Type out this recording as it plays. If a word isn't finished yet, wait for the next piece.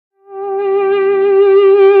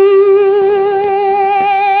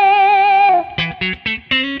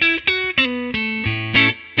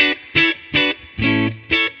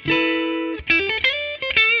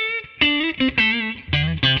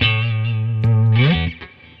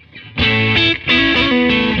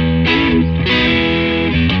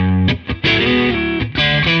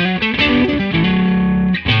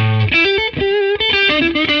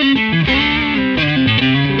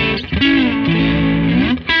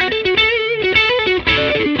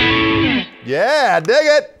Yeah, dig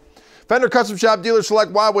it. Fender Custom Shop Dealer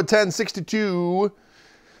Select Wildwood 1062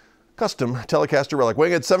 Custom Telecaster Relic,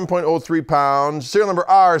 weighing at 7.03 pounds. Serial number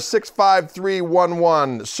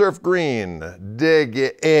R65311. Surf green. Dig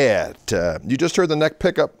it. You just heard the neck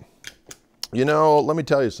pickup. You know, let me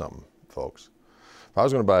tell you something, folks. If I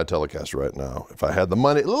was going to buy a Telecaster right now, if I had the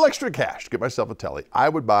money, a little extra cash to get myself a Tele, I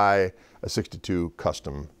would buy a 62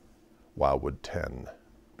 Custom Wildwood 10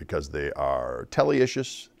 because they are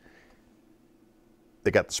Tele-icious. They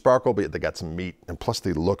got the sparkle, but they got some meat, and plus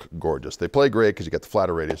they look gorgeous. They play great because you got the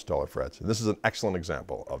flatter radius, taller frets, and this is an excellent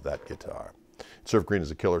example of that guitar. Surf green is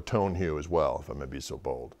a killer tone hue as well, if I may be so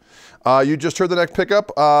bold. You just heard the neck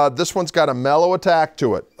pickup. This one's got a mellow attack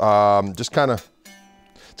to it. Just kind of,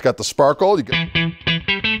 it's got the sparkle. You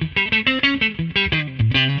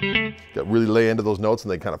got really lay into those notes,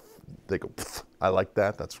 and they go, pfft. I like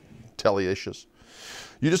that. That's Tele-icious.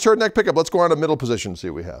 You just heard neck pickup. Let's go on to middle position and see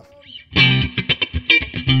what we have.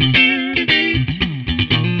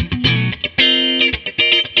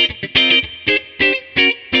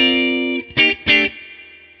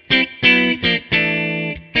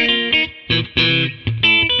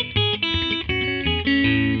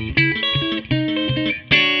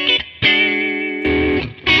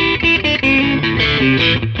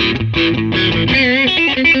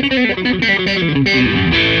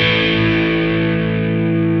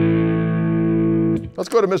 Let's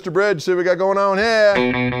go to Mr. Bridge, see what we got going on here.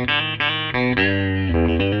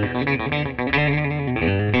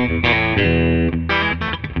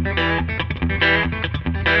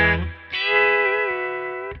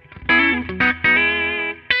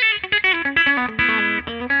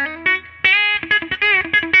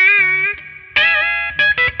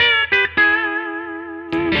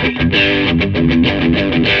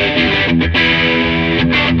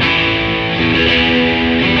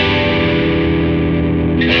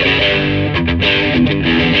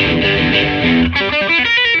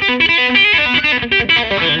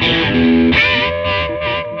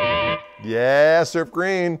 Yeah, surf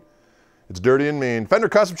green. It's dirty and mean. Fender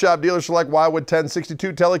Custom Shop Dealer Select Wildwood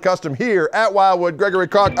 1062 Tele Custom here at Wildwood. Gregory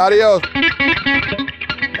Koch, adios.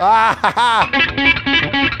 Ah, ha, ha.